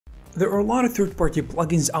There are a lot of third-party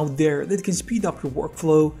plugins out there that can speed up your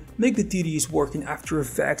workflow, make the tedious work in After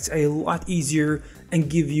Effects a lot easier, and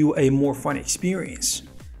give you a more fun experience.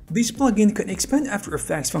 This plugin can expand After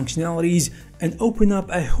Effects functionalities and open up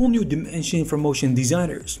a whole new dimension for motion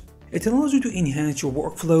designers. It allows you to enhance your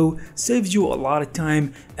workflow, saves you a lot of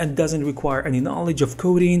time, and doesn't require any knowledge of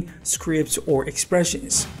coding, scripts, or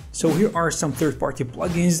expressions. So here are some third-party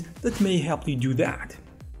plugins that may help you do that.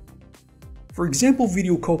 For example,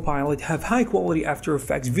 Video Copilot have high-quality After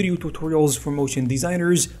Effects video tutorials for motion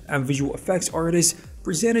designers and visual effects artists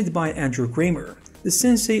presented by Andrew Kramer, the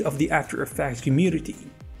sensei of the After Effects community.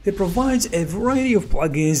 It provides a variety of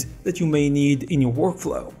plugins that you may need in your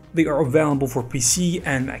workflow. They are available for PC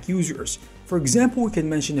and Mac users. For example, we can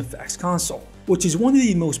mention Effects Console, which is one of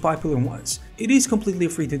the most popular ones. It is completely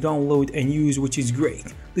free to download and use, which is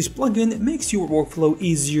great. This plugin makes your workflow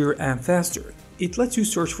easier and faster. It lets you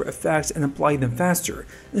search for effects and apply them faster,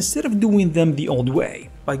 instead of doing them the old way,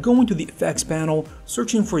 by going to the effects panel,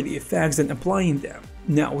 searching for the effects and applying them.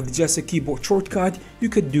 Now with just a keyboard shortcut, you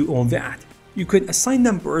could do all that. You can assign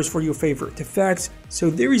numbers for your favorite effects, so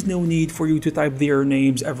there is no need for you to type their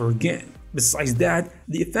names ever again. Besides that,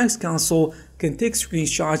 the Effects Console can take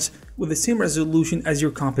screenshots with the same resolution as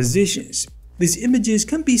your compositions. These images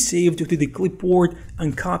can be saved to the clipboard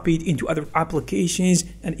and copied into other applications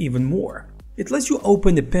and even more. It lets you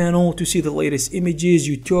open the panel to see the latest images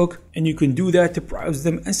you took, and you can do that to browse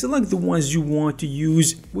them and select the ones you want to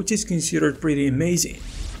use, which is considered pretty amazing.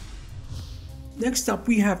 Next up,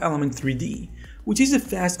 we have Element 3D, which is a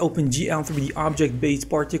fast OpenGL 3D object-based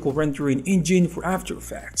particle rendering engine for After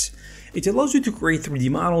Effects. It allows you to create 3D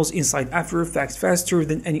models inside After Effects faster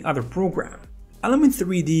than any other program. Element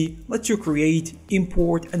 3D lets you create,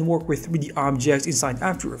 import, and work with 3D objects inside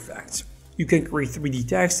After Effects. You can create 3D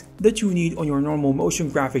text that you need on your normal motion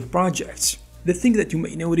graphic projects. The thing that you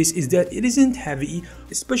may notice is that it isn't heavy,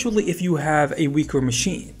 especially if you have a weaker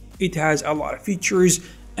machine. It has a lot of features,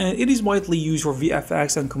 and it is widely used for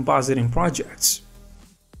VFX and compositing projects.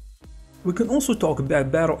 We can also talk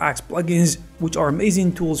about Battle Axe plugins, which are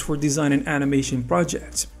amazing tools for design and animation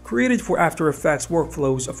projects, created for After Effects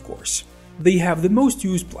workflows, of course. They have the most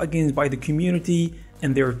used plugins by the community,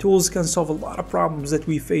 and their tools can solve a lot of problems that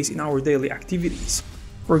we face in our daily activities.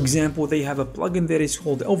 For example, they have a plugin that is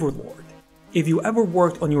called Overlord. If you ever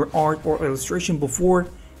worked on your art or illustration before,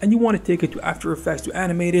 and you want to take it to After Effects to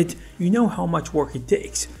animate it, you know how much work it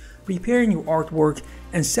takes. Preparing your artwork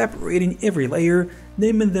and separating every layer,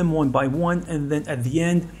 naming them one by one, and then at the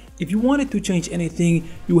end, if you wanted to change anything,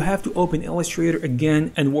 you have to open Illustrator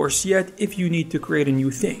again, and worse yet, if you need to create a new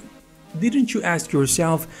thing. Didn't you ask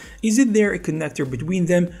yourself, isn't there a connector between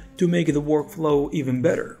them to make the workflow even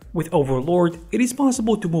better? With Overlord, it is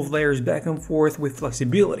possible to move layers back and forth with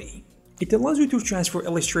flexibility. It allows you to transfer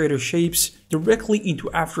Illustrator shapes directly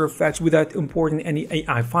into After Effects without importing any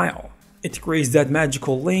AI file. It creates that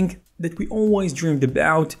magical link that we always dreamed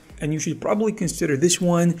about, and you should probably consider this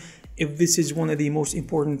one if this is one of the most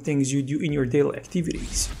important things you do in your daily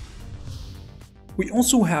activities. We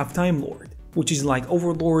also have Timelord, which is like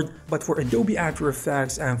Overlord but for Adobe After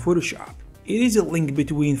Effects and Photoshop. It is a link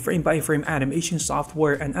between frame-by-frame animation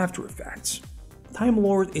software and After Effects.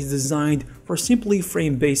 Timelord is designed for simply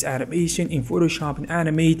frame-based animation in Photoshop and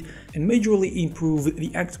Animate, and majorly improve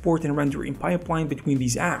the export and rendering pipeline between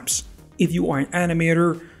these apps. If you are an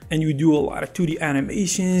animator and you do a lot of 2D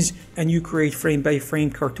animations and you create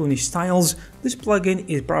frame-by-frame cartoonish styles, this plugin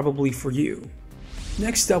is probably for you.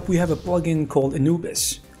 Next up, we have a plugin called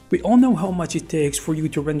Anubis. We all know how much it takes for you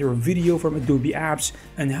to render a video from Adobe apps,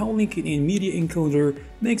 and how linking in Media Encoder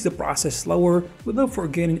makes the process slower without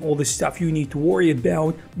forgetting all the stuff you need to worry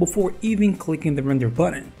about before even clicking the render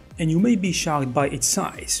button. And you may be shocked by its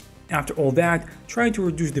size. After all that, try to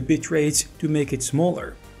reduce the bit rates to make it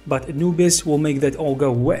smaller, but Anubis will make that all go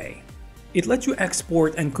away. It lets you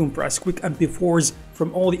export and compress quick MP4s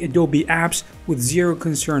from all the Adobe apps with zero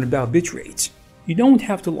concern about bit rates. You don't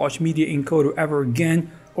have to launch Media Encoder ever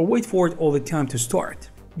again or wait for it all the time to start,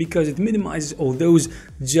 because it minimizes all those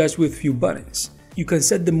just with few buttons. You can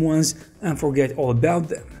set them once and forget all about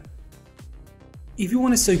them. If you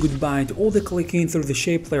want to say goodbye to all the clicking through the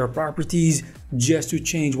shape layer properties just to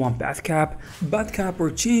change one path cap,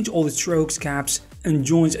 Buttcapper changes all the strokes caps and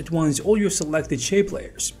joins at once all your selected shape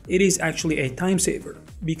layers. It is actually a time saver,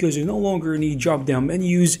 because you no longer need drop-down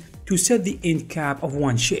menus to set the end cap of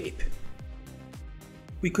one shape.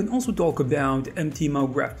 We can also talk about empty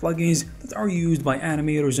MoGraph plugins that are used by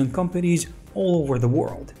animators and companies all over the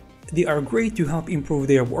world. They are great to help improve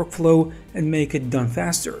their workflow and make it done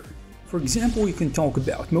faster. For example, you can talk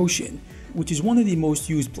about Motion. which is one of the most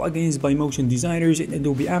used plugins by motion designers in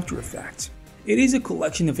Adobe After Effects. It is a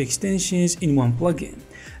collection of extensions in one plugin,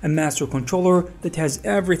 a master controller that has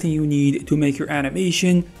everything you need to make your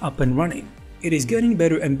animation up and running. It is getting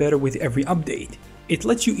better and better with every update. It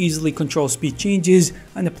lets you easily control speed changes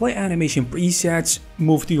and apply animation presets,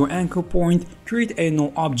 move to your anchor point, create a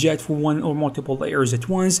null object for one or multiple layers at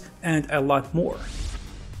once, and a lot more.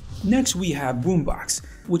 Next we have BoomBox,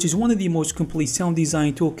 which is one of the most complete sound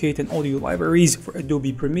design toolkit and audio libraries for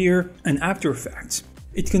Adobe Premiere and After Effects.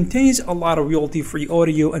 It contains a lot of royalty-free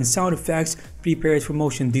audio and sound effects prepared for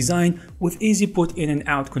motion design with easy put in and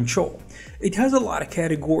out control. It has a lot of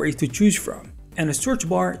categories to choose from, and a search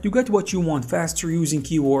bar to get what you want faster using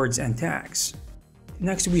keywords and tags.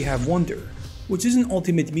 Next we have Wonder, which is an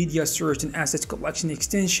ultimate media search and assets collection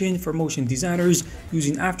extension for motion designers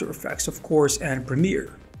using After Effects of course and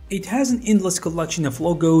Premiere. It has an endless collection of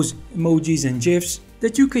logos, emojis and GIFs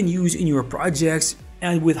that you can use in your projects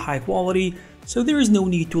and with high quality, so there is no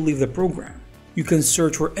need to leave the program. You can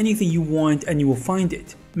search for anything you want and you will find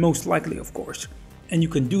it, most likely of course. And you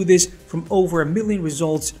can do this from over 1 million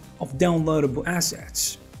results of downloadable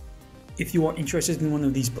assets. If you are interested in one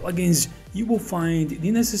of these plugins, you will find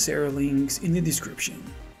the necessary links in the description.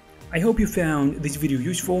 I hope you found this video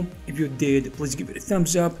useful. If you did, please give it a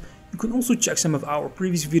thumbs up. You can also check some of our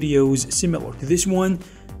previous videos similar to this one.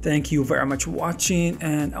 Thank you very much for watching,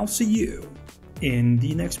 and I'll see you in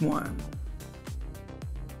the next one.